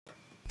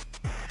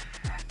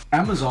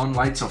Amazon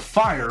lights a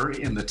fire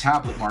in the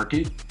tablet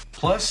market,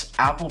 plus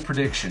Apple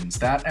predictions,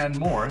 that and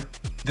more.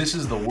 This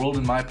is the World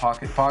in My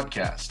Pocket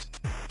podcast.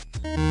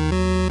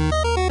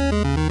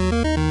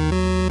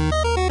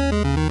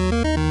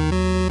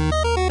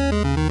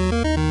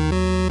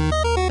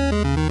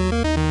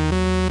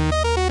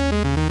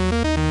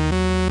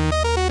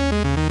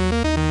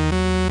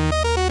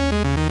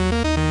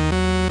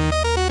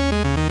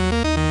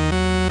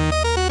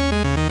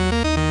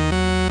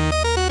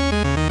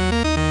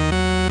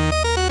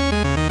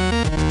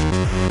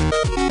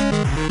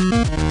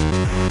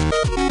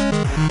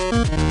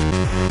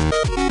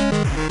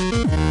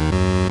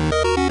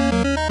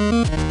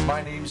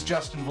 My name's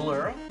Justin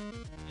Valera.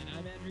 And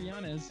I'm Andrew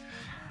Yanez.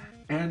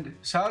 And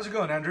so how's it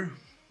going, Andrew?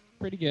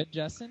 Pretty good,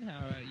 Justin.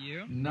 How about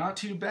you? Not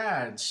too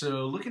bad.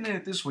 So looking at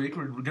it this week,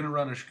 we're going to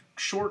run a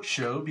short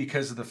show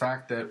because of the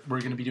fact that we're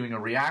going to be doing a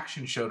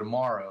reaction show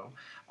tomorrow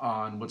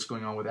on what's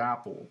going on with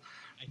Apple.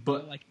 I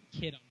feel like a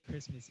kid on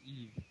Christmas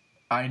Eve.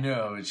 I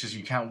know. It's just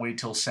you can't wait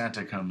till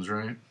Santa comes,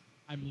 right?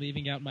 I'm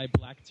leaving out my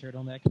black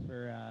turtleneck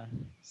for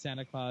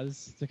Santa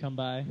Claus to come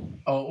by.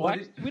 Oh, what?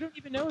 We don't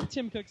even know if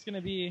Tim Cook's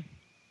gonna be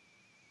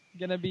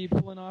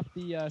pulling off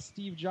the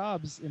Steve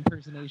Jobs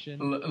impersonation.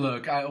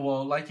 Look,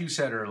 like you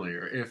said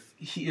earlier,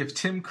 if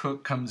Tim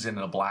Cook comes in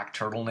a black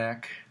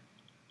turtleneck.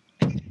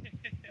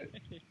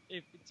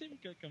 If Tim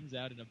Cook comes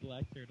out in a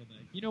black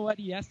turtleneck, you know what?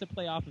 He has to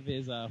play off of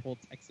his whole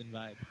Texan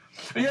vibe.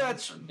 Yeah,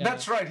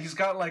 that's right. He's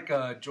got like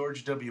a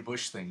George W.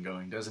 Bush thing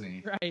going, doesn't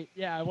he? Right.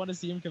 Yeah, I want to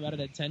see him come out in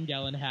a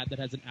 10-gallon hat that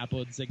has an Apple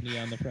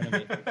insignia on the front of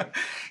it.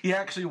 He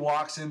actually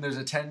walks in. There's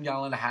a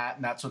 10-gallon hat,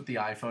 and that's what the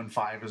iPhone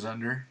 5 is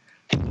under.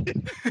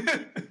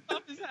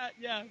 Off his hat,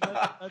 yeah.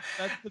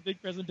 That's the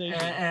big presentation.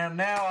 And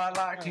now I'd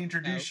like to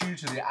introduce you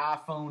to the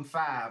iPhone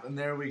 5, and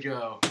there we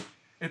go.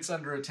 It's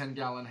under a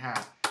 10-gallon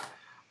hat.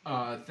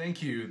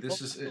 Thank you.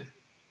 This is it.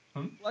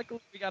 Luckily,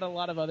 we got a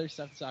lot of other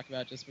stuff to talk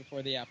about just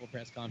before the Apple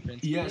press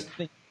conference. Yes. The big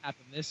thing that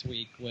happened this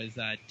week was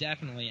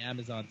definitely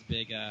Amazon's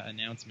big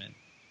announcement.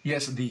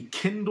 Yes, the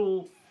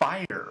Kindle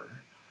Fire.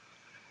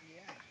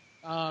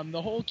 Yeah.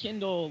 The whole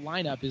Kindle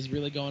lineup is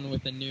really going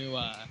with a new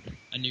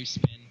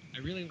spin. I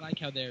really like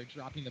how they're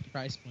dropping the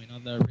price point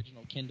on the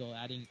original Kindle,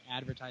 adding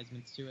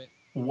advertisements to it.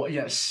 What?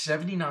 Yeah,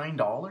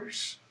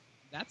 $79.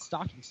 That's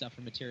stocking stuff for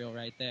material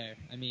right there.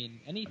 I mean,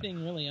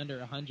 anything really under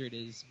 100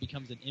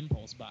 becomes an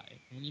impulse buy.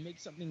 When you make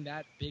something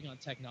that big on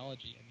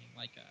technology, I mean,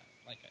 like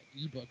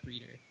a ebook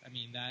reader, I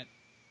mean that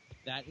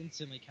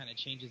instantly kind of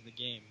changes the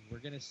game. We're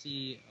gonna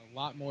see a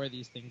lot more of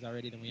these things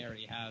already than we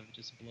already have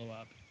just blow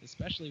up,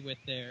 especially with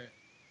their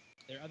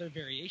other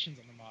variations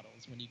on the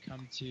models. When you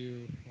come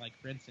to, like,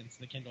 for instance,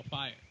 the Kindle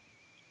Fire.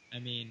 I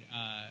mean,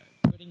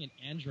 putting an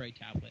Android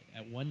tablet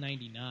at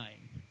 $199,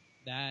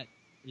 that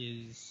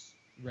is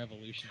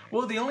revolutionary.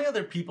 Well, the only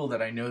other people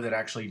that I know that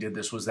actually did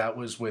this was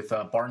with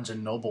Barnes &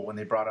 Noble when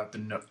they brought out the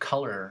Nook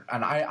Color.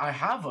 And I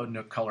have a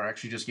Nook Color. I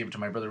actually just gave it to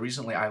my brother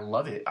recently. I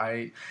love it.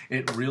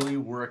 It really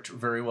worked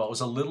very well. It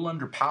was a little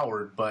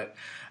underpowered, but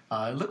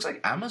it looks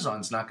like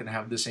Amazon's not going to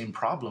have the same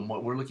problem.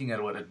 We're looking at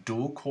a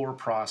dual-core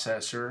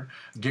processor,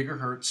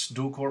 gigahertz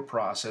dual-core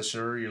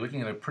processor. You're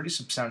looking at a pretty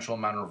substantial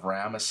amount of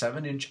RAM, a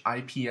 7-inch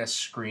IPS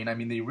screen. I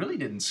mean, they really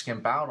didn't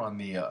skimp out on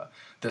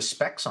the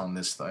specs on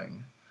this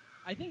thing.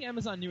 I think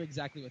Amazon knew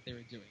exactly what they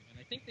were doing, and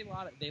I think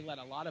they let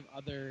a lot of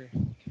other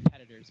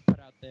competitors put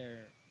out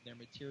their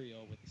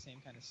material with the same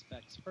kind of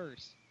specs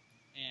first,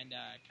 and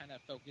kind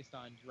of focused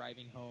on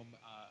driving home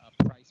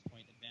a price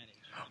point advantage.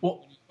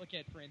 Well, when you look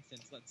at, for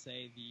instance, let's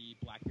say the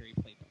BlackBerry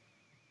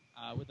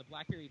Playbook. With the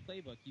BlackBerry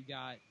Playbook, you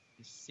got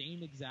the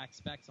same exact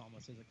specs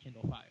almost as a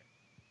Kindle Fire.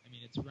 I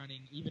mean, it's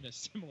running even a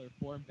similar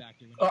form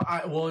factor.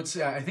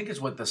 I think it's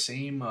what the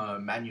same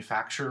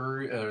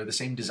manufacturer, the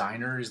same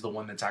designer is the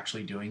one that's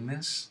actually doing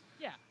this.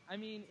 Yeah, I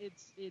mean,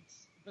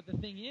 but the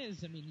thing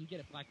is, I mean, you get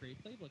a BlackBerry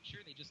Playbook, sure,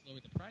 they just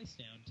lowered the price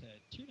down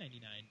to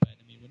 $299, but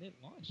I mean, when it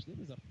launched, it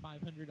was a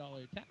 $500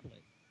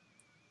 tablet.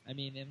 I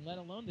mean, and let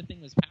alone the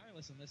thing was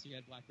powerless unless you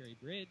had BlackBerry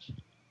Bridge.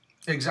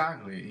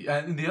 Exactly.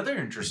 And the other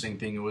interesting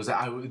thing was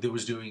that I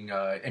was doing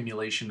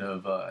emulation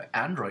of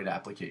Android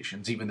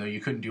applications, even though you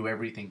couldn't do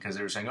everything because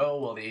they were saying, oh,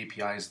 well, the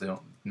APIs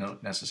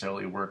don't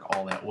necessarily work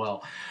all that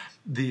well.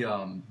 The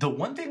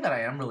one thing that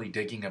I am really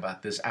digging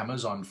about this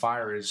Amazon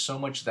Fire is so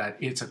much that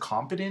it's a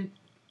competent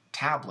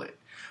tablet,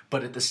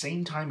 but at the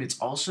same time, it's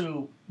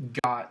also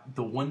got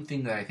the one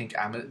thing that I think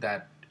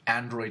that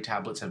Android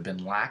tablets have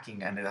been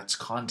lacking, and that's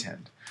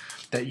content.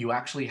 That you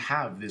actually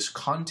have this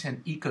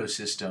content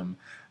ecosystem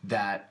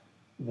that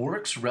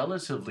works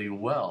relatively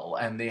well,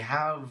 and they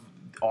have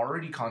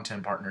already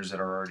content partners that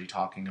are already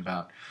talking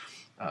about.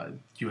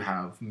 You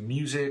have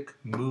music,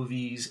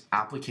 movies,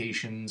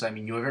 applications. I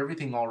mean, you have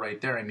everything all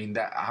right there. I mean,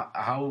 that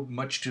how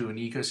much to an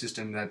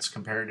ecosystem that's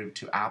comparative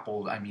to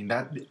Apple? I mean,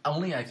 that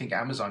only I think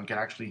Amazon can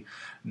actually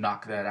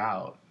knock that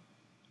out.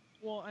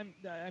 Well,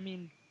 I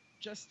mean,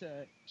 just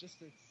to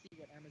see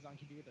what Amazon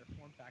can do with their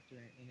form factor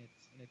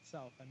in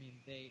itself. I mean,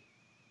 they,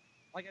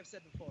 like I've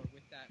said before,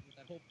 with that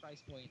whole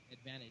price point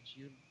advantage,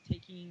 you're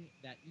taking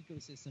that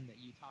ecosystem that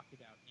you talked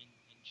about and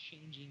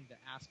changing the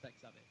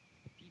aspects of it.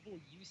 People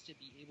used to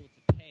be able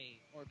to pay,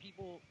 or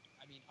people,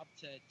 I mean, up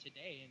to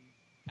today and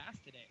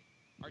past today,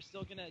 are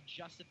still going to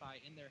justify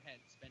in their head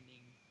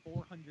spending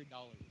 $400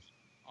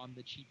 on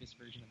the cheapest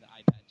version of the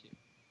iPad 2.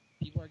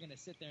 People are going to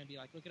sit there and be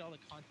like, look at all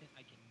the content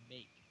I can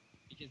make,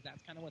 because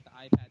that's kind of what the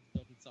iPad's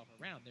built itself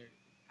around.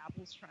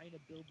 Apple's trying to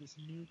build this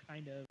new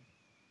kind of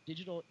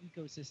digital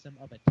ecosystem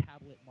of a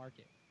tablet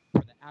market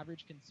where the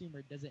average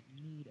consumer doesn't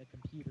need a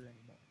computer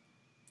anymore.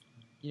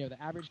 You know,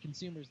 the average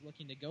consumer is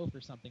looking to go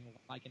for something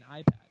like an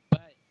iPad,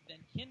 but then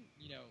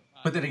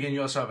but then again,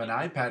 you also have an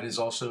iPad is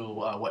also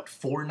what,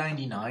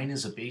 $499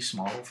 is a base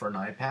model for an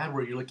iPad,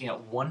 where you're looking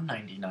at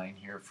 $199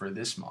 here for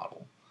this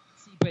model.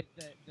 See, but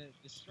the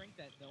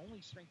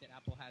only strength that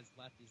Apple has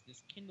left is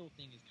this Kindle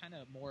thing is kind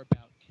of more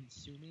about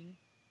consuming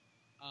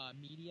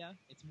media.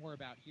 It's more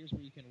about, here's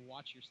where you can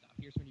watch your stuff,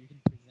 here's where you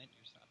can present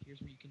your stuff, here's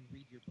where you can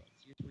read your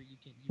books, here's where you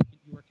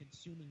are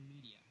consuming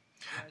media.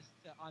 Whereas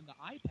on the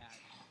iPad,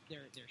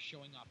 they're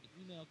showing off the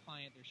email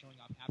client, they're showing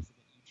off apps that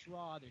you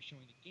draw, they're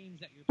showing the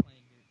games that you're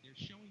playing, they're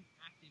showing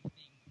active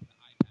things with the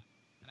iPad.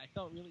 And I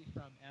felt really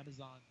from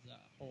Amazon's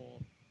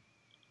whole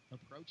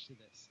approach to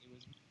this, it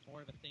was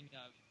more of a thing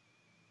of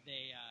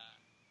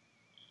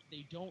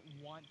they don't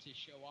want to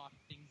show off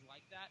things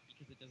like that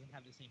because it doesn't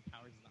have the same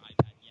powers as the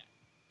iPad yet.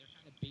 They're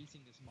kind of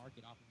basing this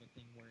market off of a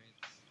thing where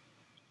it's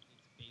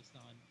based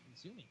on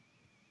consuming.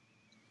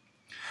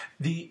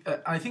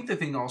 I think the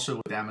thing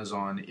also with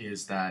Amazon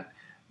is that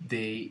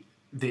they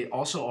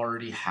also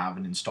already have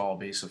an install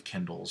base of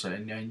Kindles,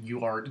 and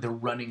they're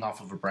running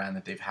off of a brand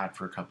that they've had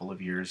for a couple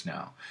of years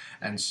now,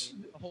 and it's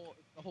the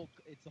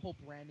whole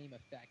brand name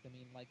effect. I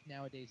mean, like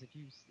nowadays, if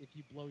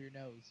you blow your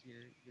nose,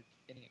 you're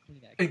getting a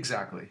Kleenex.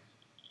 Exactly.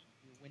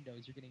 Your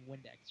Windows, you're getting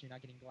Windex. You're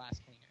not getting glass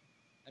cleaner.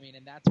 I mean,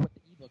 and that's what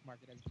the ebook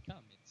market has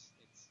become.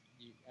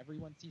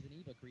 Everyone sees an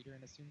ebook reader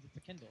and assumes it's a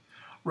Kindle.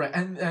 Right,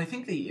 and I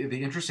think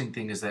the interesting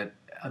thing is that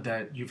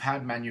you've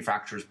had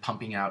manufacturers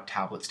pumping out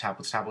tablets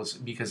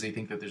because they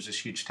think that there's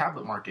this huge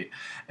tablet market.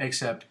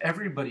 Except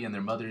everybody and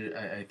their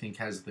mother, I think,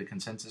 has the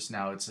consensus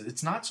now.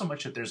 It's not so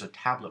much that there's a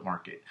tablet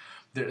market.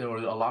 There are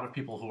a lot of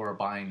people who are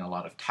buying a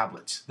lot of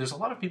tablets. There's a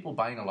lot of people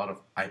buying a lot of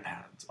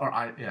iPads.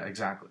 Yeah,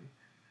 exactly.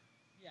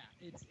 Yeah,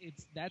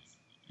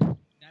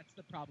 that's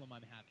the problem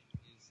I'm having.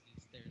 Is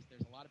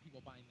there's a lot of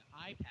people buying the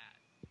iPad.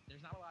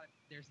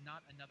 There's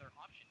not another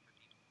option for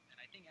people, and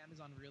I think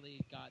Amazon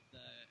really got the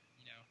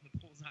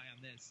bullseye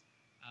on this,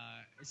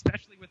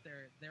 especially with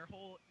their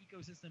whole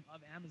ecosystem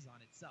of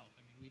Amazon itself.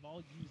 I mean, we've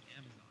all used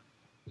Amazon.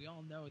 We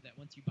all know that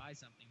once you buy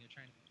something, they're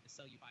trying to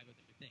sell you 5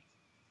 other things.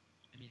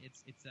 I mean,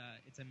 it's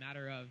a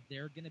matter of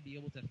they're going to be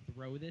able to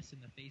throw this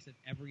in the face of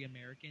every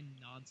American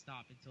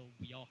nonstop until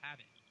we all have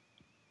it.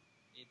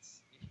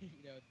 It's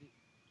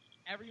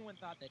everyone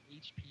thought that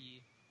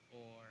HP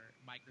or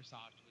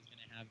Microsoft was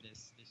going to have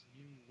this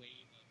new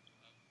wave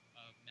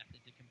of method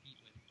to compete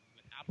with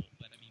Apple.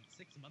 But I mean, 6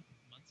 months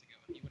ago,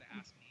 if you would have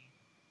asked me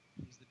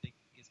who's the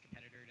biggest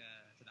competitor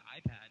to the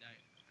iPad,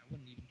 I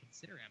wouldn't even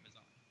consider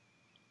Amazon.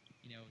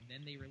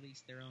 Then they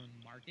released their own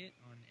market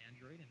on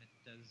Android, and it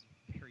does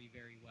very,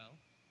 very well.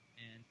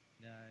 And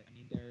I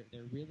mean,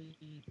 they're really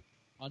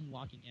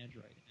unlocking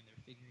Android, and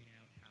they're figuring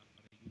out how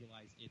to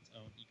utilize its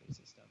own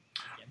ecosystem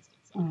against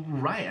itself.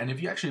 Right, and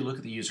if you actually look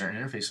at the user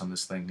interface on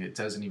this thing, it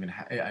doesn't even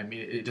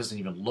it doesn't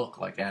even look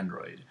like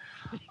Android.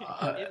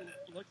 It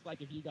looks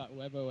like if you got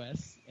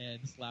WebOS and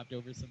slapped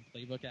over some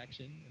playbook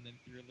action and then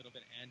threw a little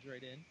bit of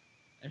Android in.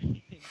 I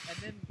mean, and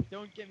then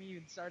don't get me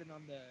even started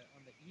on the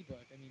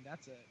ebook. I mean,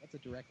 that's a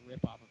direct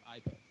rip-off of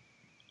iBook.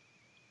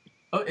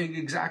 Oh,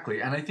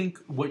 exactly. And I think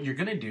what you're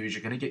going to do is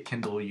you're going to get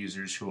Kindle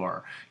users who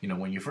are,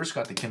 when you first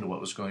got the Kindle,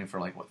 it was going for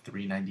like,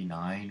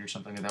 $3.99 or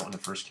something like that when it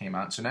first came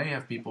out. So now you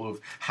have people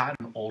who've had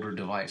an older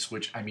device,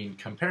 which, I mean,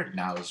 compared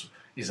now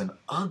is an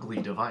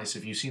ugly device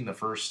if you've seen the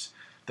first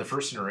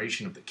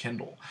iteration of the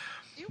Kindle.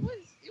 It was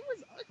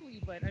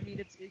ugly, but I mean,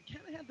 it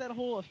kind of had that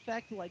whole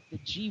effect like the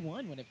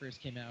G1 when it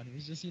first came out. It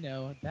was just,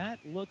 that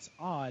looks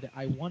odd.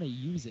 I want to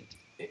use it.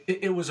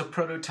 It was a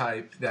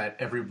prototype that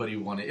everybody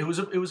wanted. It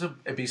was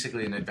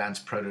basically an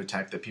advanced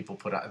prototype that people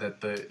put out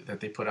that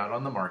they put out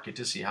on the market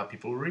to see how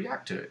people would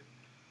react to it.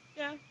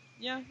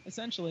 Yeah,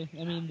 essentially.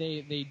 I mean,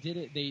 they did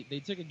it. They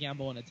took a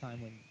gamble in a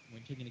time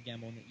when taking a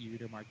gamble in the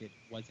e-reader market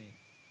wasn't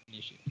an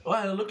issue.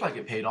 Well, it looked like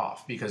it paid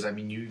off because I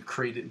mean,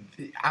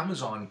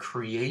 Amazon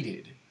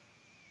created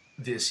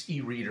this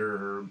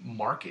e-reader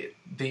market.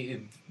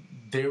 They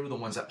were the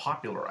ones that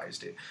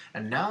popularized it.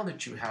 And now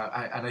that you have,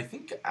 and I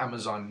think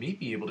Amazon may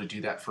be able to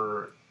do that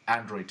for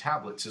Android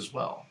tablets as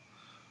well.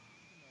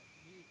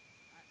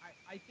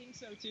 I think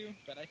so too,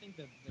 but I think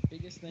the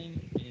biggest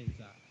thing is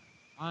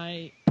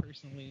I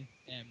personally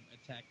am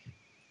a tech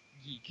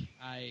geek.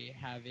 I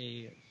have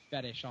a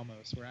fetish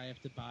almost where I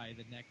have to buy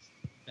the next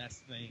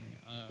best thing.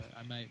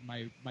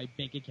 My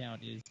bank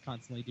account is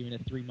constantly doing a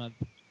 3-month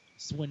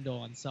swindle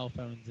on cell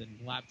phones and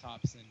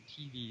laptops and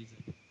TVs,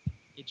 and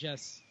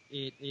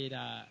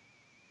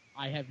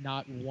I have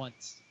not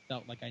once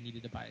felt like I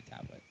needed to buy a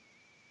tablet.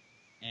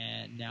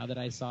 And now that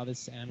I saw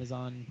this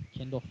Amazon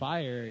Kindle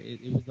Fire,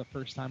 it was the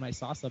first time I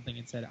saw something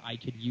and said I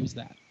could use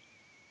that.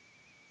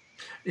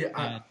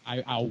 Yeah,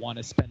 and I'll want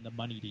to spend the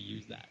money to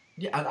use that.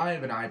 Yeah, and I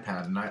have an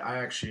iPad, and I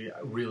actually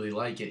really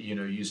like it. You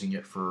know, using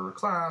it for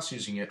class,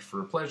 using it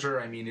for pleasure.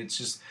 I mean, it's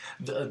just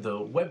the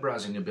web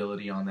browsing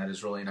ability on that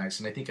is really nice,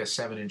 and I think a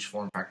 7-inch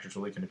form factor is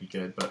really going to be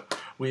good. But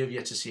we have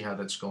yet to see how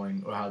that's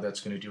going, or how that's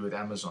going to do with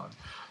Amazon.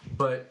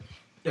 But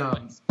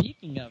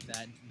speaking of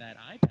that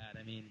iPad,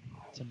 I mean,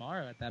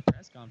 tomorrow at that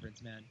press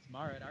conference, man,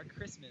 tomorrow at our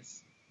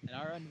Christmas, at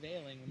our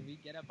unveiling, when we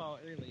get up all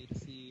early to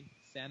see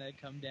Santa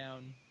come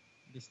down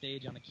the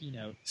stage on a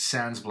keynote.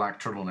 sans black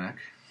turtleneck.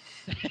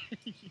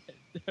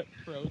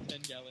 Pro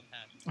 10-gallon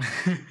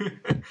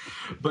hat.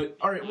 But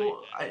all right,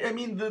 well, I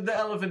mean, the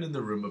elephant in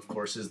the room, of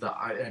course, is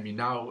I mean,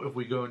 now if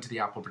we go into the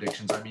Apple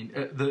predictions, I mean,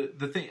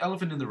 the thing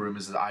elephant in the room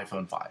is the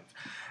iPhone 5,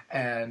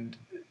 and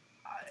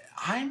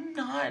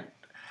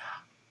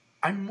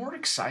I'm more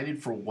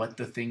excited for what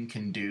the thing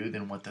can do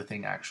than what the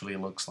thing actually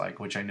looks like,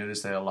 which I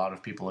noticed that a lot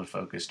of people have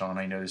focused on.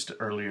 I noticed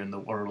earlier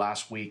or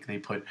last week they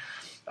put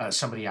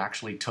somebody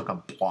actually took a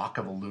block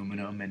of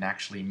aluminum and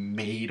actually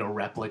made a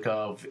replica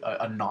of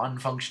a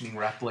non-functioning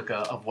replica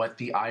of what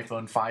the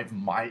iPhone 5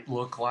 might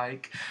look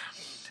like.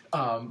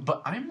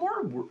 But I'm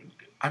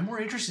more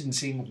interested in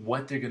seeing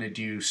what they're going to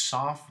do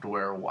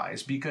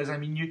software-wise, because I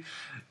mean,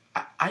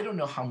 I don't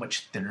know how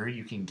much thinner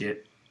you can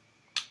get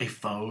a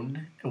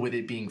phone with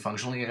it being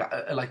functionally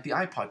like the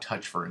iPod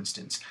Touch, for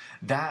instance.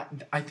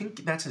 That I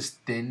think that's as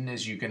thin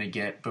as you're going to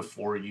get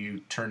before you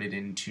turn it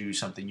into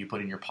something you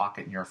put in your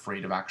pocket and you're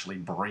afraid of actually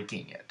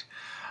breaking it.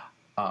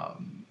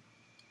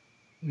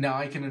 Now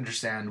I can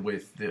understand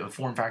with the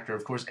form factor,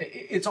 of course,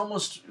 it's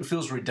almost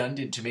feels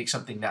redundant to make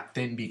something that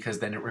thin because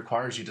then it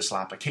requires you to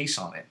slap a case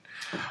on it.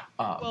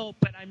 Well,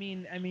 but I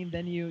mean,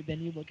 then you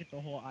look at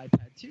the whole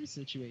iPad 2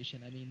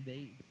 situation. I mean,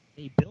 they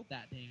built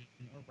that thing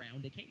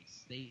around a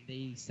case.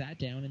 They sat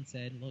down and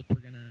said, look, we're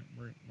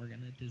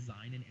gonna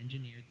design and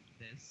engineer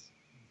this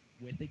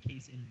with the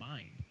case in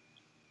mind.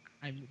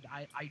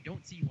 I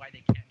don't see why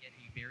they can't get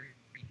a very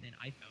thin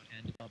iPhone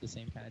and develop the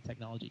same kind of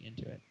technology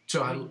into it.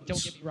 So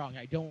don't get me wrong,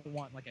 I don't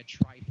want like a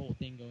trifold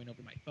thing going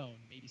over my phone.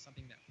 Maybe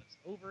something that flips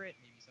over it,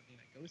 maybe something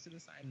that goes to the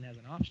side and has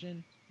an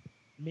option.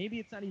 Maybe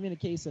it's not even a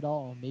case at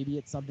all. Maybe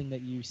it's something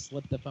that you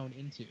slip the phone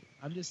into.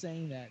 I'm just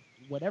saying that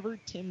whatever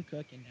Tim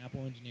Cook and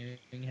Apple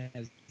Engineering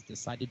has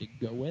decided to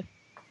go with,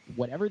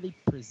 whatever they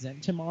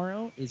present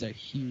tomorrow is a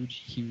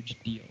huge, huge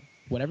deal.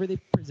 Whatever they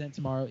present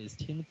tomorrow is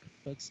Tim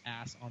Cook's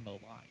ass on the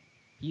line.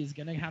 He is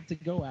going to have to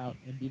go out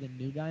and be the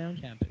new guy on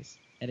campus.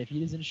 And if he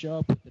doesn't show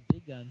up with the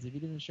big guns, if he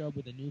doesn't show up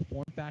with a new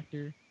form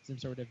factor, some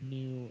sort of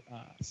new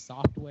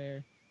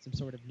software, some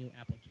sort of new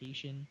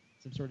application,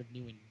 some sort of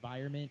new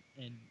environment,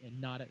 and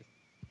not a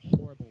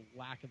horrible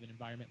lack of an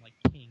environment like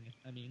Ping.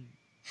 I mean,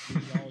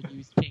 we all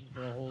used Ping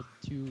for a whole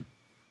 2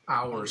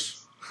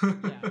 hours. Yeah,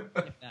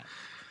 if that.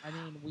 I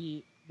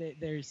mean,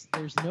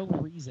 there's no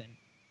reason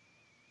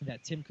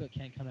that Tim Cook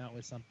can't come out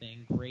with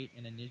something great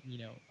and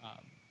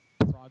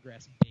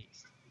progress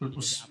based.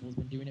 Because Apple's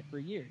been doing it for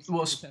years. Well,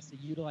 he just has to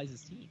utilize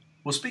his team.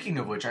 Well, speaking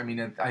of which, I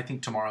mean, I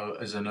think tomorrow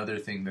is another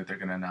thing that they're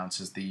going to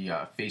announce is the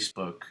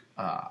Facebook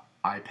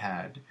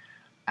iPad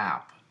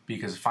app,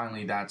 because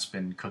finally that's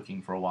been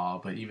cooking for a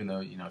while. But even though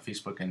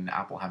Facebook and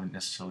Apple haven't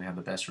necessarily had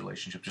the best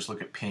relationship, just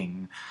look at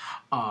Ping.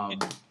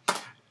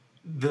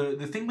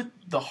 The thing with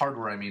the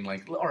hardware, I mean,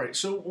 like, all right,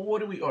 so what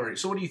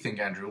do you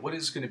think, Andrew? What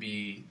is going to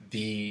be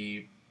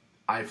the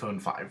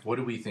iPhone 5? What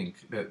do we think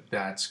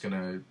that's going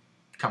to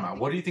come out?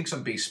 What do you think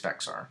some base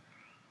specs are?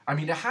 I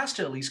mean, it has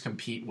to at least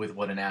compete with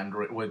what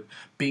with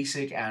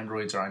basic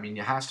Androids are. I mean,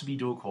 it has to be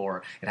dual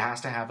core. It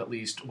has to have at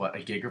least a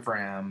gig of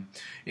RAM.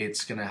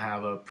 It's going to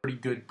have a pretty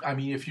good. I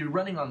mean, if you're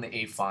running on the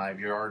A5,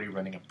 you're already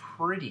running a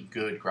pretty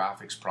good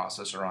graphics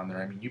processor on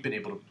there. I mean, you've been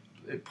able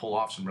to pull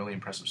off some really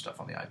impressive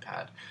stuff on the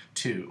iPad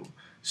too.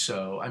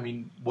 So, I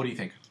mean, what do you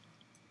think?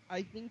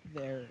 I think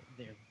their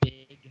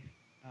big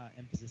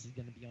emphasis is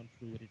going to be on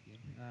fluidity.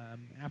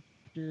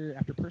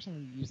 After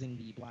personally using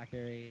the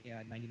BlackBerry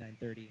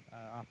 9930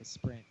 off of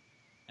Sprint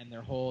and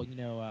their whole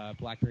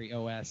BlackBerry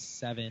OS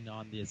 7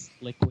 on this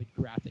liquid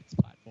graphics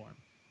platform,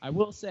 I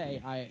will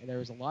say there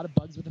was a lot of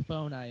bugs with the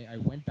phone. I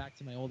went back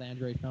to my old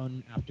Android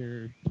phone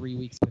after 3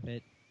 weeks with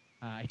it.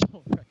 I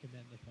don't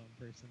recommend the phone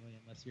personally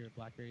unless you're a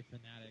BlackBerry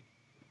fanatic.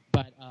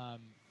 But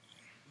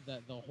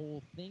the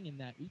whole thing in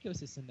that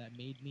ecosystem that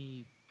made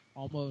me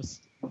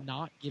almost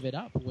not give it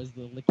up was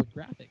the liquid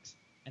graphics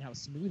and how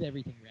smooth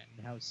everything ran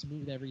and how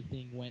smooth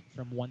everything went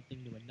from one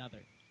thing to another.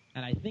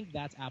 And I think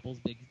that's Apple's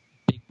big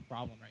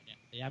problem right now.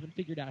 They haven't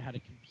figured out how to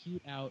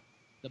compute out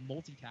the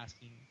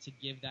multitasking to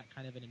give that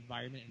kind of an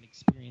environment and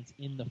experience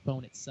in the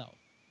phone itself.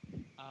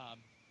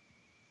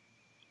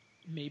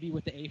 Maybe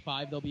with the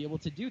A5 they'll be able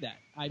to do that.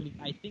 I mean,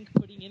 I think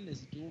putting in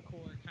this dual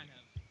core kind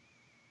of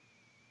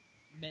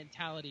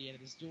mentality and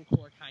this dual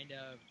core kind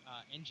of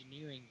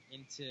engineering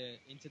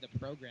into the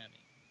programming,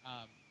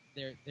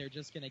 they're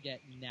just going to get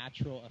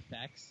natural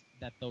effects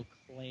that they'll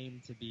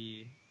claim to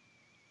be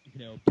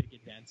big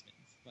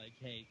advancements. Like,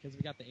 hey, because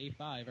we got the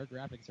A5, our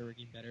graphics are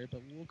working better,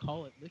 but we'll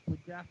call it liquid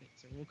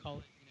graphics, or we'll call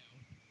it,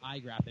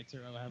 iGraphics,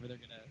 or however they're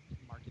gonna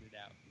market it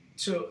out.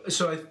 So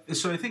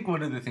I think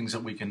one of the things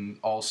that we can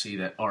all see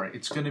that, all right,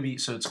 it's going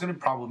to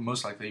probably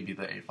most likely be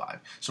the A5.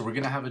 So we're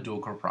going to have a dual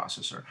core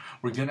processor.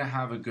 We're going to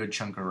have a good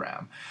chunk of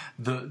RAM.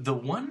 The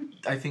one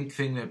I think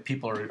thing that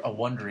people are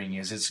wondering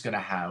is it's going to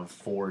have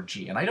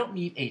 4G, and I don't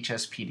mean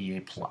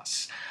HSPDA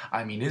plus.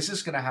 I mean, is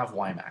this going to have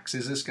WiMAX?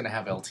 Is this going to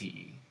have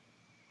LTE?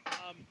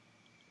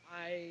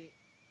 I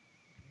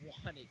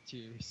want it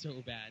to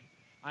so bad.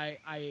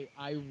 I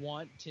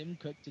want Tim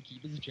Cook to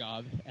keep his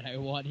job, and I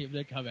want him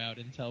to come out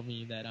and tell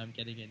me that I'm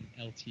getting an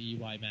LTE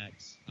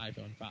WiMAX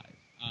iPhone 5.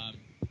 I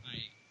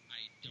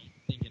don't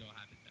think it'll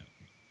happen, though.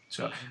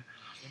 So,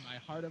 in my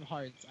heart of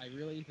hearts, I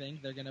really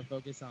think they're going to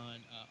focus on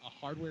a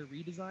hardware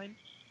redesign,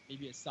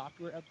 maybe a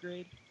software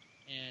upgrade,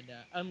 and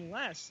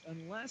unless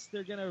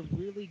they're going to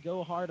really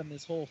go hard on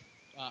this whole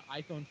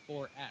iPhone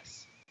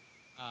 4S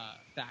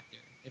factor.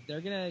 If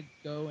they're gonna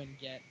go and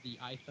get the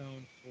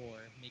iPhone 4,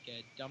 make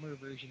a dumber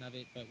version of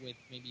it, but with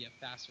maybe a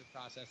faster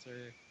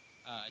processor,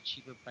 a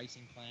cheaper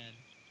pricing plan,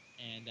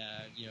 and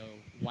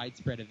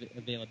widespread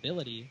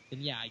availability,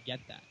 then yeah, I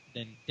get that.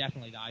 Then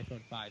definitely the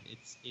iPhone 5.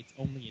 Its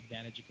only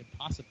advantage it could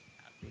possibly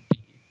have would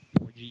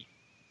be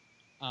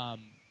 4G.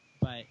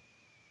 But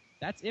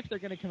that's if they're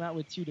gonna come out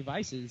with two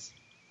devices.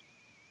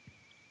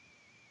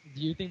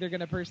 Do you think they're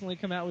going to personally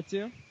come out with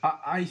two?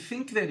 I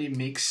think that it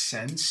makes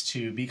sense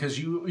to, because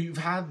you've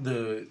had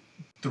the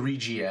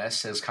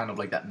 3GS as kind of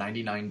like that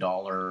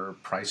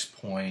 $99 price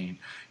point,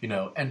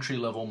 entry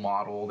level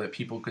model that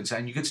people could say,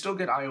 and you could still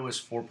get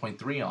iOS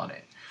 4.3 on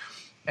it.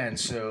 And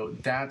so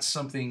that's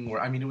something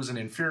where, I mean, it was an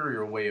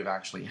inferior way of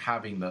actually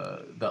having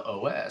the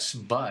OS,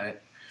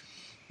 but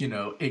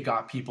it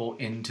got people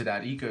into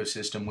that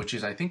ecosystem, which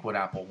is, I think, what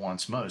Apple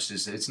wants most.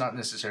 Is it's not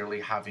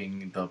necessarily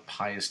having the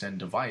highest end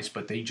device,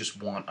 but they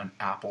just want an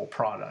Apple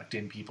product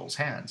in people's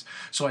hands.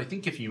 So I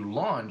think if you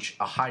launch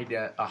a high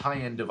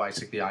end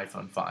device like the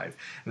iPhone 5,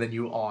 and then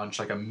you launch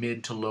like a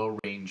mid to low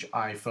range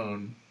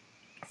iPhone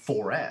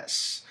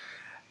 4S,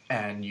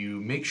 and you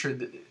make sure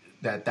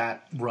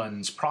that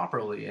runs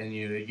properly, and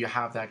you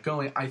have that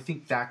going, I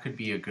think that could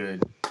be a good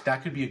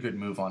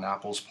move on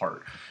Apple's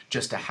part,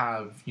 just to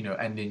have,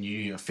 and then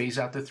you phase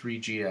out the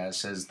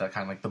 3GS as the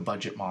kind of like the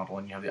budget model,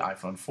 and you have the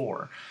iPhone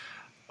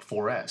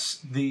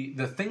 4S.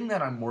 The thing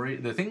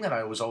that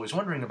I was always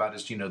wondering about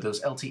is,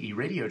 those LTE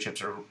radio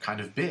chips are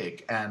kind of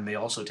big, and they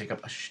also take up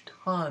a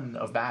ton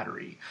of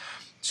battery.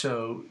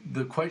 So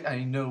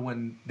I know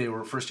when they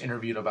were first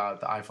interviewed about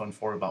the iPhone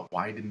 4, about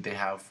why didn't they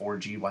have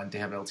 4G, why didn't they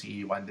have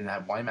LTE, why didn't they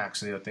have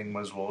WiMAX, and the other thing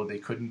was, well, they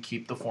couldn't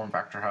keep the form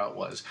factor how it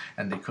was,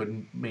 and they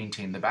couldn't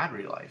maintain the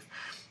battery life.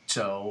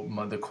 So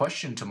the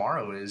question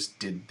tomorrow is,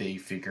 did they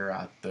figure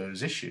out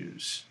those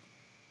issues?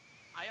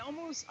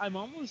 I'm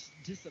almost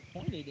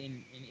disappointed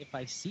in if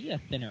I see a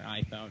thinner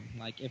iPhone.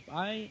 Like if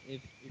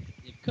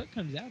Cook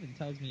comes out and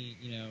tells me,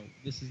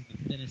 this is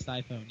the thinnest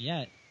iPhone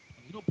yet,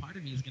 a little part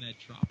of me is gonna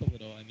drop a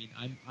little. I mean,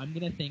 I'm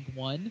gonna think,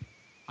 one,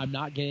 I'm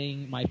not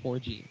getting my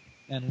 4G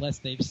unless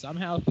they've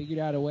somehow figured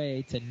out a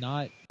way to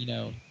not,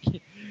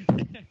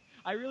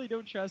 I really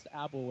don't trust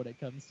Apple when it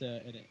comes to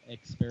an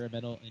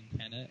experimental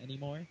antenna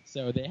anymore.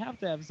 So they have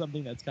to have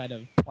something that's kind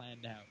of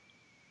planned out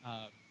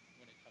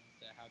when it comes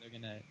to how they're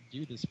gonna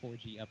do this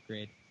 4G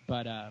upgrade.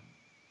 But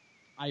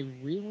I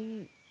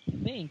really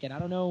think, and I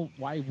don't know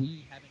why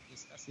we haven't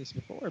discussed this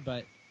before,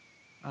 but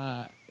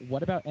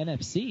what about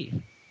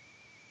NFC?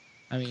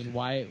 I mean,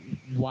 why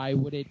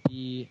would it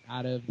be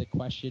out of the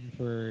question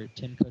for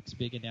Tim Cook's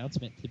big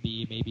announcement to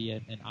be maybe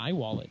an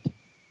iWallet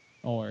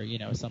or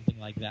something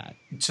like that?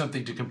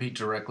 Something to compete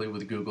directly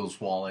with Google's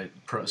Wallet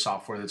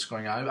software that's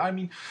going on. I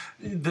mean,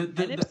 the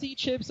NFC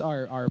chips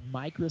are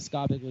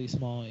microscopically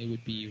small. It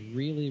would be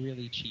really,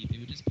 really cheap. It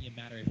would just be a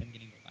matter of him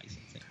getting the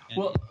licensing. And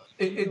well,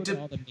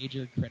 all the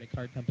major credit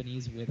card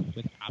companies with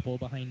Apple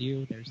behind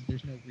you,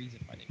 there's no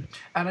reason why they would.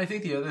 And I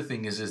think the other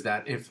thing is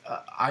that if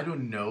I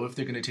don't know if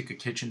they're going to take a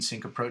kitchen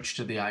sink approach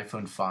to the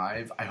iPhone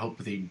 5. I hope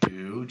they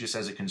do. Just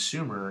as a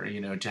consumer,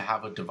 to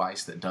have a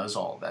device that does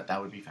all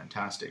that would be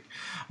fantastic.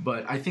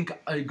 But I think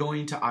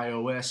going to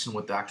iOS and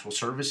what the actual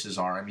services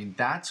are, I mean,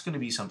 that's going to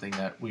be something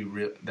that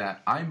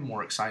that I'm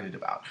more excited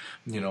about.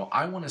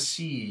 I want to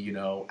see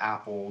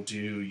Apple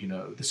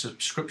do the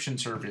subscription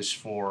service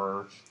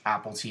for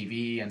Apple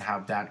TV and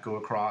have that go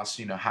across.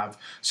 Have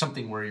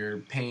something where you're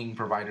paying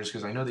providers,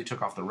 because I know they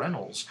took off the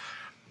rentals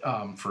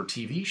for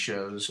TV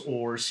shows,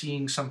 or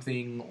seeing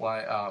something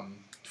like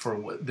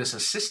for this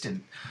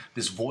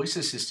voice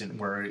assistant,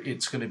 where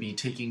it's going to be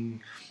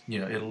taking,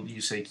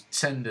 you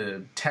send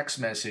a text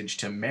message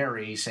to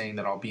Mary saying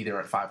that I'll be there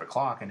at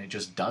 5:00, and it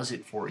just does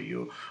it for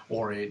you,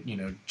 or it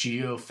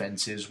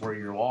geo-fences where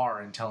you are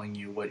and telling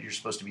you what you're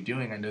supposed to be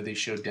doing. I know they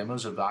showed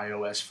demos of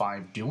iOS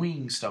 5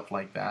 doing stuff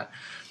like that,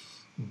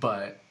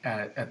 but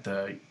at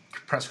the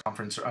press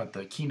conference, or at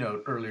the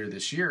keynote earlier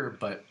this year,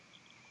 but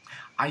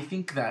I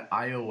think that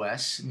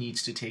iOS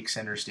needs to take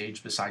center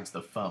stage besides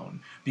the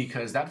phone,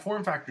 because that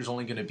form factor is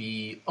only going to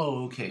be,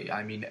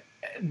 I mean,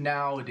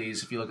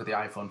 nowadays, if you look at the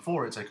iPhone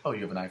 4, it's like, oh,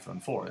 you have an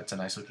iPhone 4. It's a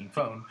nice looking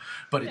phone,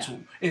 but Yeah.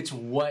 it's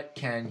what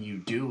can you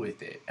do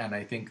with it? And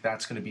I think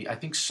that's going to be. I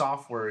think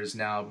software is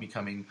now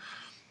becoming.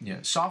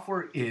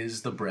 Software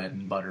is the bread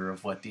and butter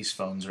of what these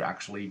phones are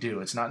actually do.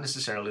 It's not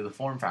necessarily the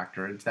form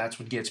factor. That's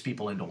what gets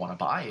people in to want to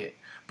buy it.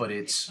 But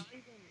It's not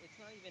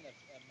even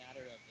a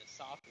matter of the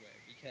software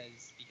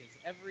because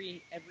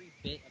every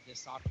bit of the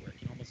software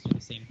can almost do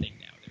the same thing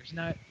now.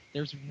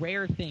 There's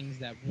rare things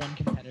that one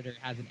competitor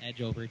has an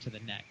edge over to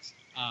the next.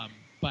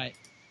 But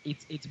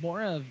it's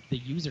more of the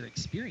user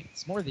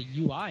experience, more of the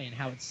UI and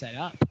how it's set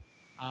up.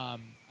 I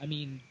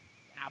mean,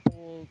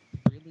 Apple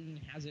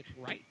really has it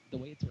right the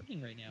way it's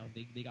working right now.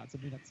 They got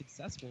something that's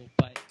successful,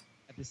 but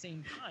at the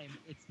same time,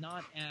 it's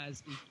not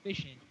as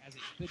efficient as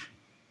it could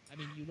be. I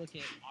mean, you look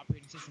at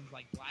operating systems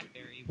like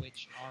BlackBerry,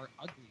 which are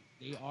ugly.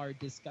 They are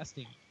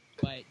disgusting,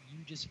 but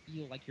you just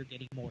feel like you're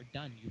getting more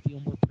done. You feel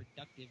more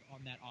productive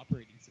on that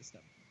operating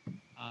system.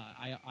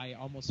 I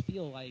almost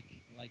feel like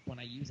when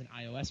I use an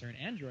iOS or an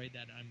Android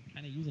that I'm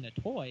kind of using a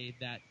toy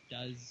that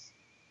does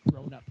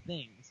grown-up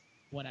things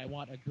when I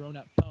want a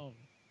grown-up phone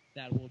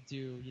that will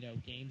do,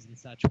 games and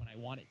such when I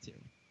want it to.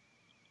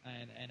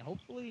 And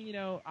hopefully,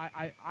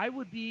 I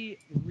would be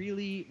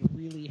really,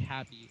 really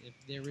happy if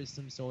there was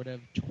some sort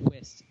of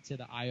twist to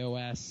the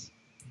iOS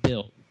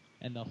build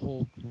and the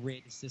whole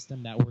grid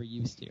system that we're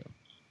used to.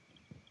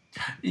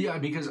 Yeah,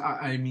 because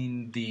I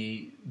mean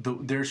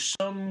there's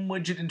some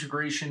widget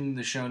integration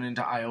that's shown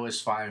into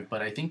iOS 5,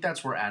 but I think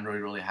that's where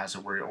Android really has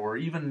it, or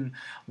even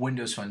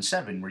Windows Phone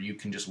 7, where you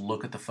can just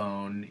look at the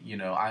phone.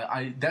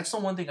 I that's the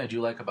one thing I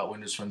do like about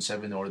Windows Phone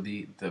 7, or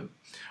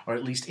or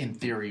at least in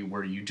theory,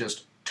 where you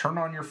just turn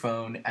on your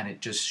phone and it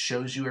just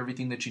shows you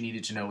everything that you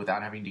needed to know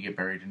without having to get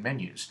buried in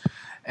menus.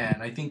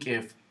 And I think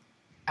if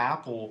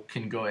Apple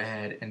can go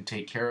ahead and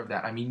take care of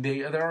that. I mean,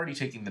 they're already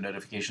taking the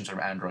notifications from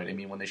Android. I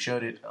mean, when they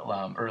showed it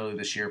earlier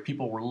this year,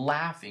 people were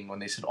laughing when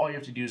they said, all you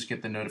have to do is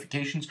get the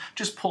notifications,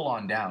 just pull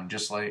on down,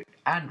 just like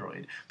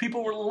Android.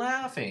 People were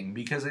laughing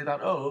because they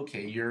thought, oh,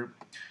 okay, you're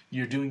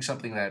doing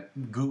something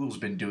that Google's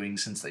been doing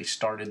since they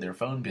started their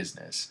phone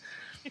business.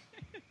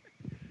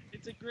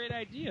 It's a great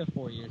idea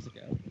 4 years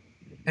ago.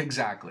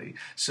 Exactly.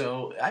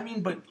 So, I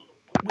mean, but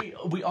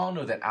we all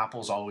know that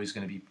Apple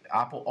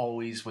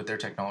always with their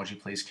technology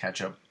plays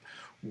catch up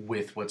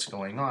with what's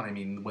going on. I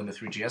mean, when the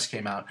 3GS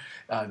came out,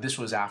 this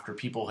was after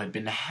people had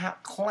been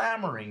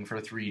clamoring for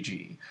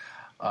 3G.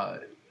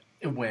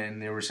 When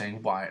they were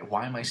saying, why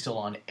am I still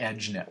on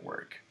Edge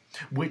Network?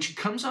 Which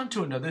comes on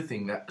to another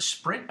thing, that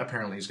Sprint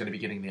apparently is going to be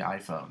getting the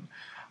iPhone.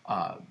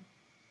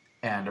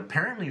 And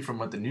apparently, from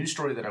what the news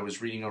story that I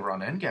was reading over on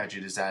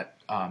Engadget is that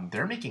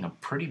they're making a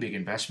pretty big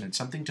investment,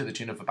 something to the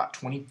tune of about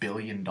 $20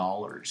 billion.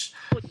 Well,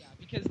 yeah,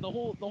 because the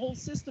whole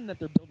system that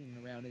they're building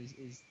around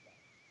is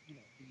the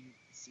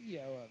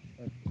CEO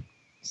of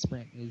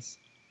Sprint is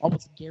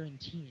almost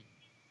guaranteeing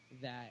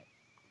that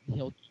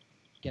he'll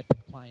get the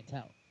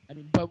clientele. I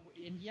mean,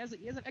 and he has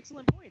an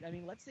excellent point. I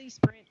mean, let's say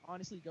Sprint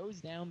honestly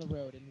goes down the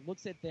road and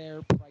looks at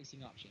their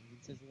pricing options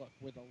and says, look,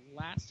 we're the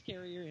last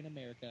carrier in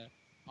America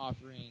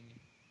offering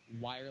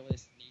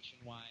wireless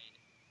nationwide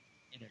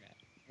internet.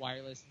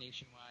 Wireless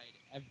nationwide,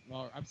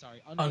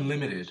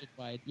 Unlimited.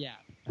 Nationwide, yeah,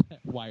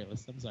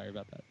 wireless. I'm sorry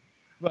about that.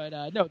 But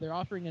no, they're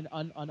offering an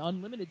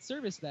unlimited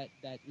service that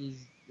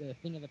is a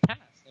thing of the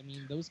past. I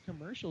mean, those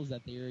commercials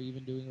that they are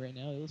even doing right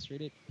now illustrate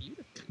it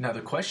beautifully. Now,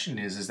 the question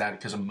is that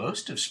because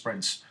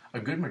a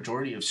good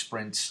majority of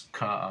Sprint's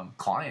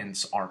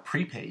clients are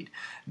prepaid,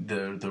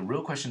 the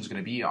real question is going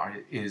to be,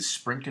 is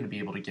Sprint going to be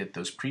able to get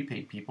those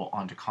prepaid people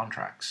onto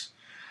contracts?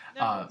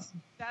 No,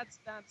 that's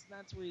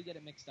where you get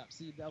it mixed up.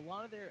 See, a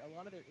lot of their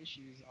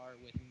issues are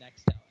with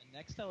Nextel, and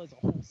Nextel is a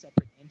whole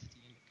separate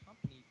entity in the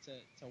company to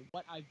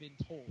what I've been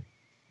told.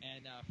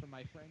 And for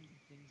my friends and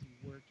things who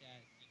work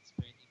at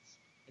Sprint,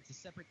 it's a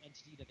separate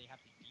entity that they have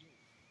to deal with.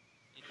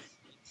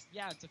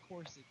 It's of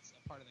course it's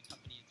a part of the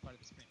company, it's part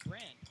of the Sprint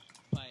brand,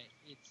 but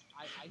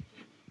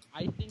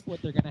I think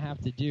what they're gonna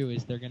have to do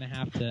is they're gonna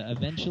have to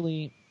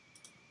eventually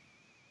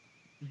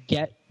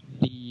get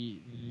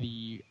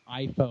the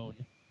iPhone,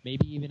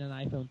 maybe even an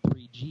iPhone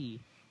 3G,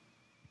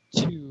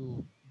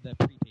 to the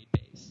prepaid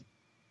base.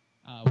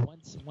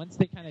 Once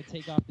they kind of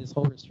take off this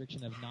whole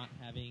restriction of not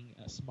having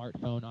a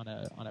smartphone on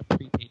a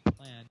prepaid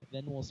plan,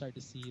 then we'll start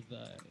to see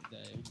the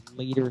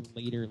later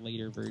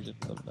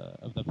versions of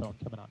the phone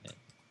coming on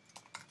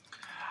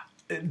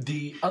in.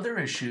 The other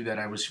issue that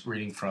I was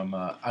reading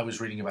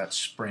about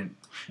Sprint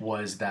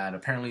was that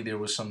apparently there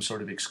was some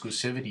sort of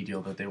exclusivity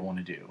deal that they want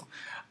to do.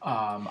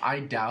 I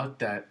doubt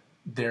that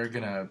they're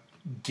gonna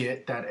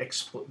get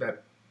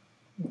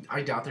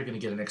I doubt they're going to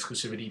get an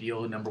exclusivity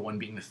deal, number one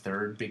being the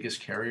third biggest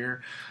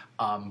carrier.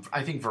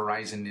 I think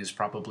Verizon is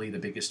probably the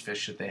biggest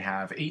fish that they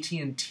have.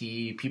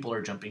 AT&T, people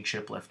are jumping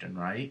ship left and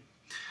right.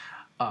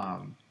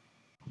 I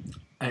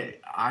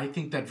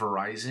think that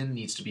Verizon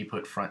needs to be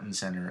put front and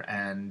center,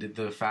 and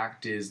the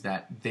fact is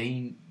that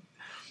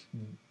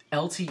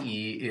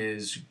LTE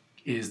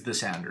is the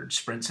standard.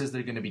 Sprint says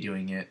they're going to be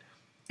doing it.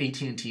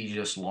 AT&T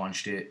just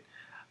launched it.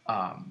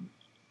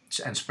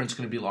 and Sprint's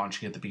going to be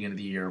launching at the beginning of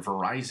the year.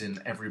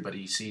 Verizon,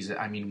 everybody sees it.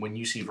 I mean, when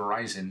you see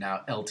Verizon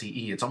now,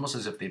 LTE, it's almost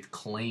as if they've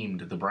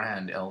claimed the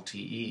brand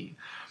LTE.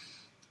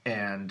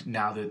 And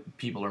now that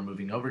people are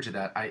moving over to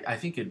that, I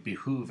think it'd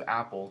behoove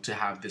Apple to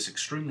have this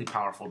extremely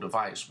powerful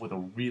device with a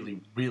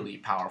really, really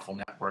powerful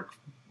network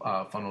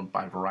funneled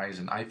by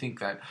Verizon. I think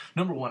that,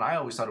 number one, I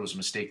always thought it was a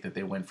mistake that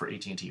they went for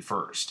AT&T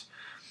first.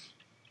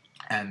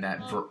 And that...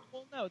 well,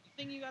 no, the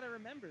thing you got to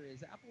remember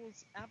is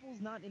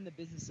Apple's not in the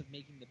business of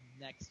making the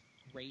next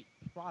great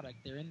product.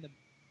 They're in the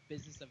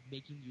business of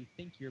making you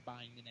think you're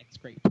buying the next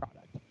great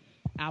product.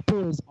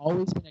 Apple has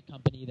always been a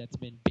company that's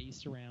been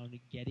based around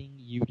getting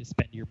you to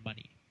spend your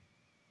money.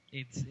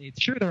 It's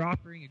sure they're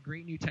offering a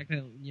great new tech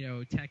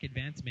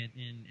advancement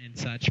and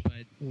such,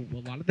 but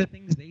a lot of the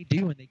things they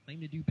do and they claim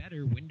to do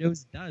better,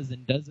 Windows does,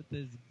 and does it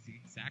the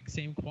exact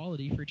same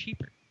quality for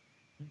cheaper.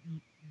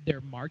 Their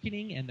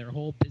marketing and their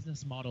whole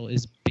business model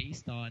is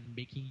based on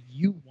making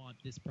you want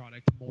this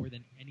product more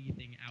than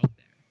anything out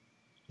there.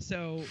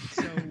 So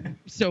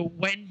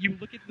when you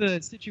look at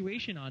the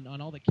situation on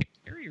all the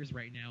carriers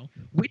right now,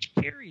 which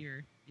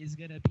carrier is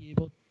going to be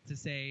able to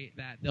say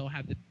that they'll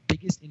have the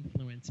biggest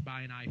influence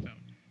by an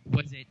iPhone?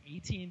 Was it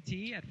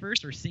AT&T at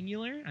first or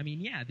Singular? I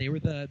mean, yeah, they were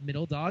the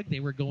middle dog. They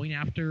were going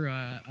after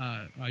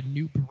a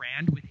new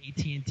brand with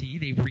AT&T.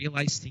 They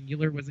realized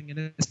Singular wasn't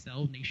going to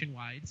sell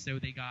nationwide, so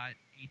they got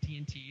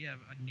AT&T,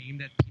 a name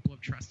that people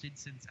have trusted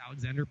since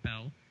Alexander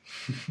Bell.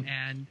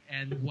 and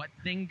what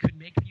thing could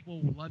make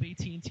people love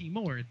AT&T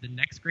more? The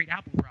next great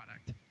Apple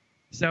product.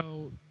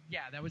 So,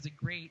 yeah, that was a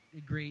great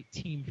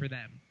team for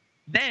them.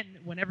 Then,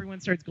 when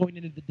everyone starts going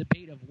into the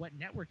debate of what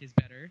network is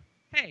better,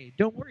 hey,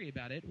 don't worry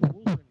about it.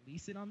 We'll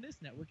release it on this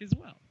network as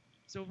well.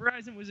 So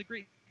Verizon was a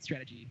great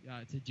strategy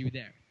to do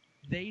there.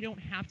 They don't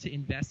have to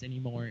invest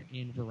anymore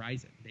in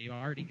Verizon. They've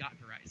already got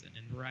Verizon,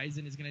 and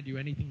Verizon is going to do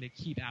anything to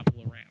keep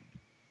Apple around.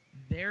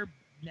 Their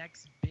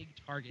next big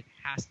target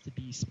has to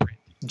be Sprint.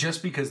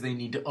 Just because they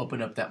need to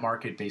open up that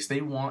market base.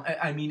 They want,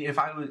 I mean, if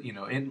I was,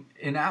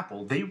 in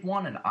Apple, they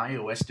want an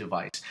iOS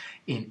device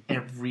in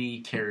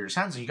every carrier's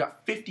hands. You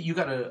got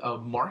a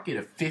market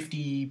of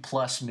 50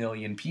 plus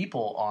million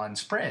people on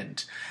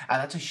Sprint.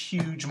 That's a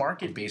huge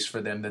market base for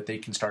them that they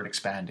can start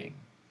expanding.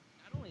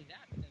 Not only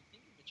that, but then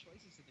think of the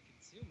choices of the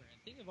consumer,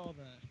 and think of all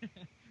the,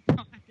 for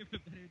lack of a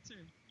better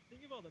term,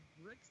 think of all the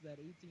bricks that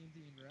AT&T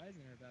and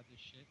Verizon are about this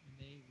shit, and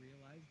they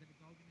realize that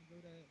it's all going to go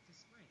to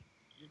Sprint.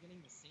 You're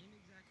getting the same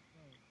exact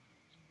phone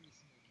on every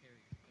single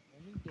carrier.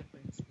 The only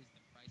difference is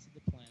the price of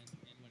the plan,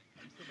 and when it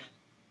comes to that,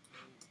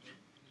 they'll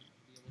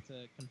be able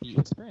to compete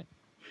with Sprint.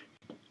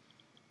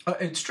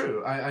 It's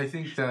true. I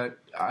think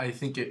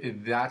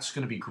that's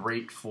going to be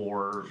great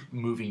for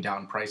moving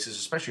down prices,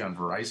 especially on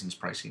Verizon's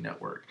pricing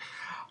network.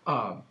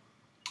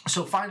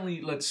 So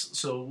finally,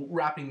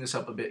 wrapping this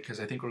up a bit,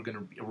 because I think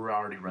we're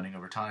already running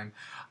over time.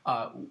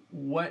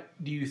 What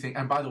do you think?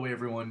 And by the way,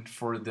 everyone,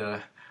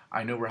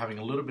 I know we're having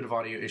a little bit of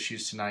audio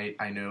issues tonight.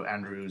 I know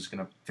Andrew is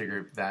going to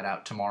figure that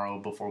out tomorrow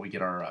before we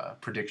get our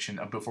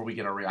before we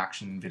get our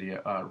reaction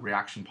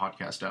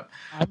podcast up.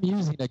 I'm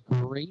using a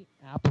great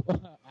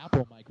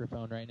Apple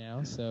microphone right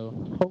now,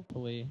 so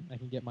hopefully I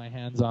can get my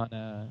hands on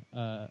an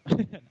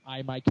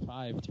iMic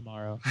 5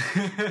 tomorrow.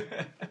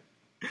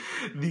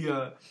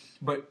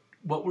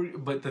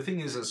 But the thing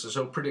is,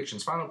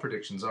 final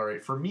predictions. All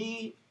right, for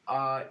me,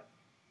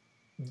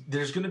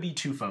 there's going to be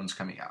two phones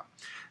coming out.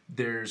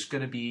 There's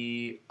going to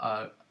be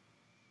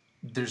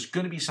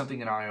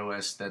something in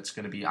iOS that's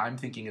going to be, I'm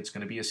thinking it's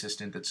going to be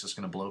Assistant that's just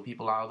going to blow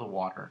people out of the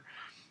water.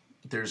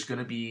 There's going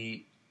to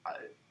be,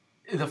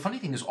 the funny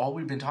thing is, all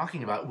we've been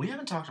talking about, we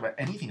haven't talked about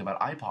anything about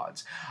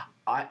iPods.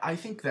 I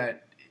think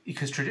that,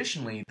 because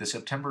traditionally the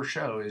September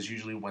show is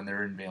usually when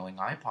they're unveiling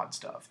iPod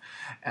stuff,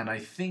 and I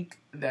think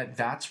that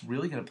that's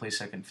really going to play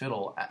second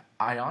fiddle.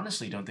 I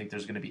honestly don't think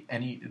there's going to be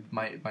any.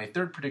 My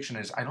third prediction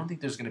is I don't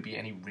think there's going to be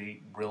any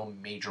real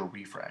major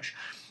refresh.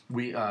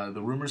 The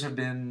rumors have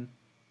been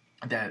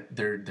that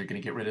they're going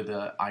to get rid of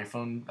the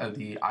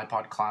the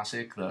iPod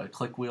Classic, the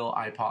click wheel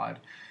iPod,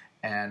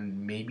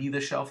 and maybe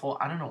the shuffle.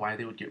 I don't know why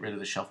they would get rid of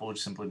the shuffle,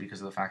 simply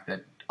because of the fact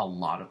that a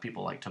lot of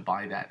people like to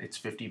buy that. It's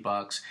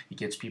 $50. It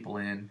gets people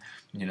in.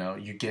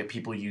 You get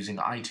people using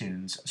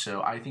iTunes.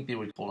 So I think they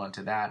would hold on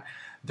to that.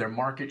 Their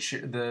market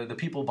share, the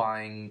people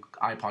buying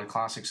iPod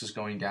Classics is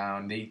going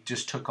down. They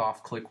just took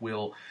off click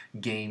wheel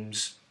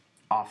games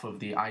off of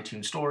the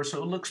iTunes store,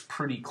 so it looks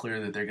pretty clear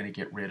that they're going to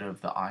get rid of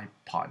the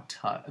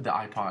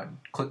iPod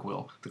click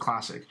wheel, the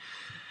Classic.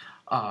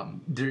 I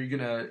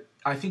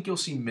think you'll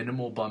see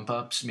minimal bump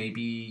ups,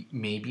 maybe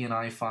an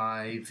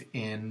i5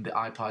 in the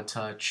iPod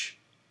Touch,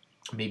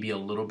 maybe a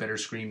little better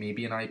screen,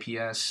 maybe an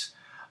IPS,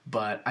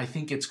 but I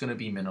think it's going to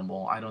be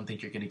minimal. I don't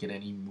think you're going to get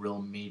any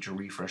real major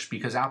refresh,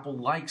 because Apple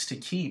likes to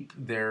keep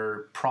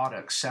their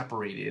products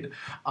separated.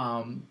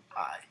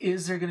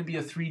 Is there going to be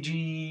a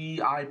 3G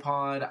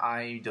iPod?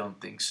 I don't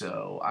think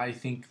so. I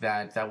think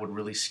that would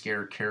really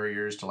scare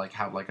carriers to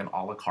have an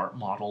a la carte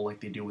model like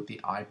they do with the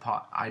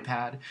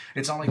iPad.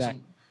 It's not like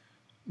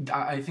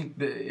I think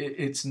that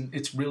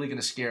it's really going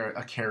to scare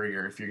a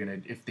carrier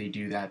if they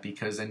do that,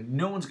 because then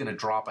no one's going to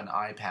drop an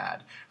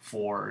iPad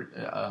for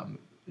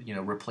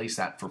replace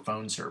that for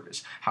phone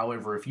service.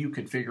 However, if you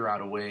could figure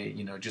out a way,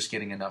 just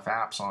getting enough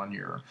apps on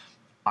your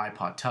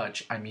iPod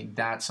Touch, I mean,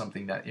 that's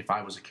something that if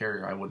I was a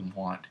carrier, I wouldn't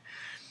want.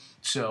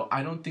 So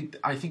I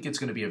think it's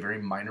going to be a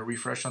very minor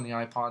refresh on the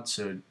iPod.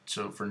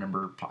 So for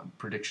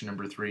prediction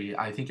number 3,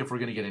 I think if we're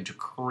going to get into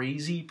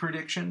crazy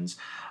predictions,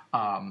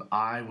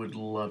 I would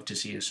love to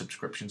see a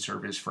subscription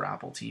service for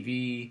Apple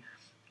TV,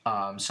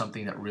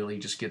 something that really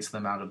just gets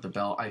them out of the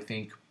belt. I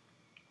think,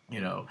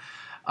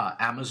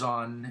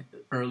 Amazon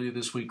earlier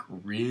this week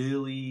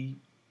really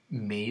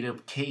made a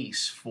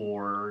case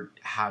for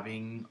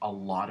having a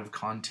lot of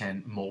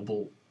content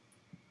mobily,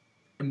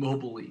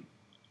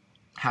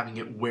 having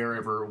it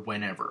wherever,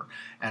 whenever.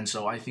 And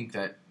so I think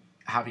that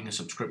having a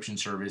subscription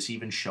service,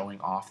 even showing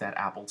off that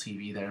Apple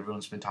TV that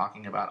everyone's been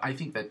talking about, I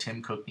think that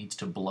Tim Cook needs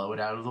to blow it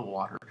out of the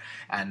water.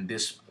 And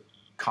this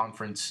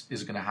conference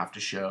is going to have to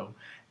show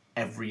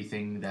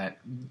everything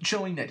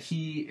showing that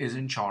he is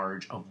in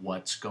charge of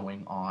what's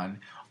going on,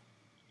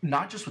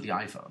 not just with the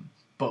iPhone,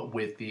 but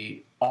with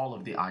all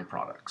of the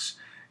iProducts.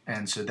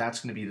 And so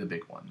that's going to be the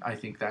big one. I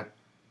think that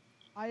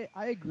I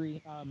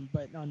agree,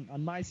 but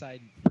on my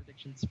side,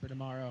 predictions for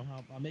tomorrow,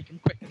 I'll make them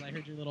quick because I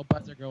heard your little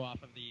buzzer go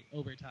off of the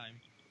overtime.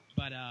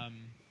 But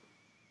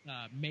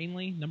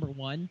mainly, number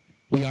 1,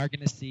 we are going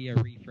to see a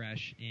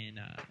refresh in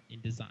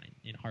design,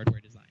 in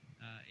hardware design.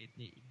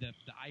 The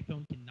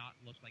iPhone cannot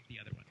look like the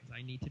other ones.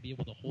 I need to be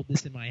able to hold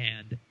this in my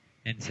hand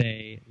and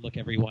say, look,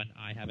 everyone,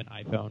 I have an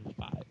iPhone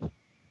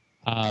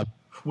 5.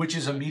 Which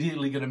is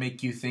immediately going to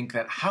make you think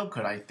that, how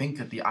could I think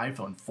that the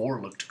iPhone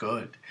 4 looked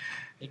good?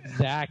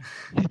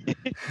 Exactly.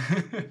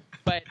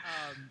 But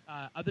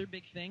other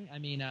big thing, I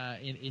mean,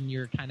 in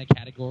your kind of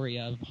category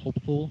of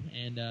hopeful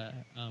and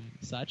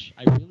such,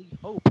 I really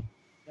hope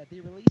that they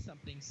release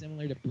something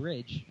similar to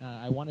Bridge.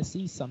 I want to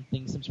see some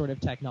sort of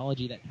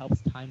technology that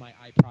helps tie my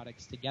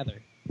iProducts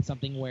together.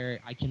 Something where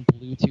I can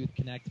Bluetooth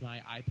connect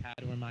my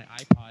iPad or my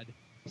iPod,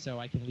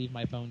 so I can leave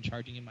my phone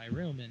charging in my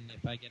room, and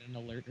if I get an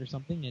alert or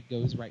something, it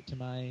goes right to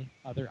my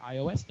other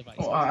iOS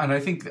devices. And I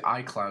think the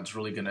iCloud's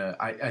really going to...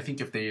 I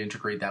think if they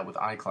integrate that with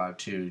iCloud,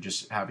 too,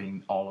 just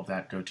having all of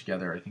that go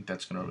together, I think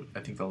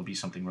that'll be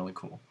something really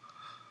cool.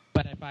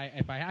 But if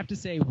I have to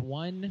say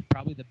one,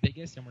 probably the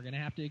biggest, and we're going to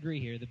have to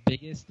agree here, the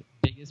biggest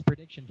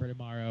prediction for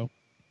tomorrow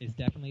is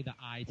definitely the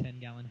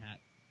i10-gallon hat.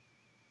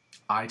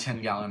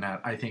 i10-gallon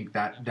hat. I think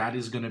that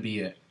is going to be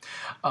it.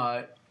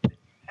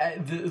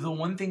 The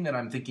one thing that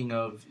I'm thinking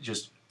of,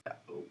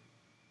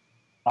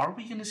 are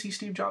we going to see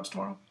Steve Jobs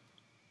tomorrow?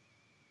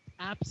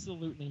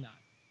 Absolutely not.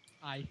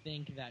 I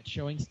think that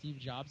showing Steve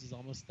Jobs is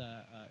almost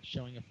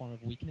showing a form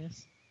of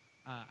weakness.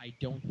 I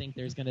don't think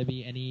there's going to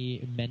be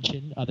any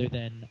mention other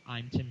than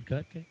I'm Tim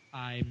Cook,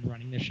 I'm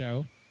running the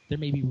show. There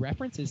may be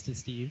references to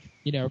Steve,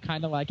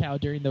 kind of like how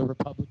during the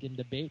Republican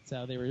debates,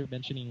 how they were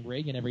mentioning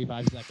Reagan every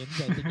 5 seconds.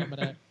 I think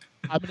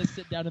I'm gonna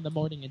sit down in the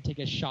morning and take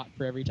a shot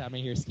for every time I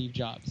hear Steve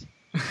Jobs.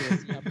 So we'll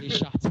see how many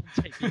shots I'm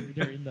taking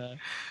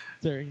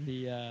during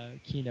the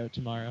keynote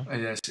tomorrow.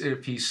 Yes,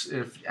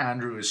 if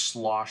Andrew is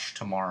sloshed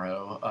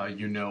tomorrow,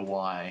 you know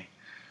why.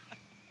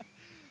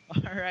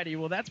 Alrighty,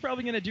 well, that's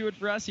probably going to do it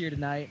for us here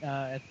tonight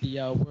at the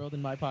World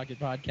in My Pocket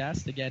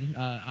podcast. Again,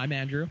 I'm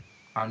Andrew.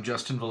 I'm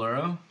Justin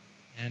Valero.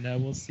 And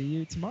we'll see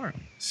you tomorrow.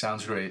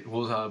 Sounds great.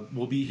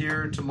 We'll be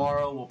here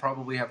tomorrow. We'll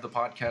probably have the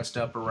podcast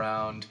up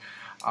around,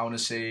 I want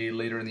to say,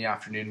 later in the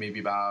afternoon, maybe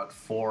about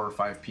 4 or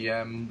 5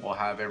 p.m. We'll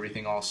have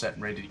everything all set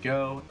and ready to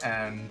go.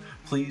 And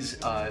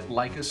please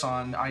like us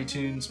on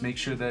iTunes. Make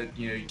sure that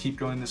you keep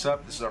going this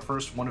up. This is our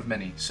first one of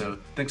many. So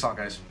thanks a lot,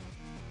 guys.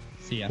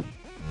 See ya.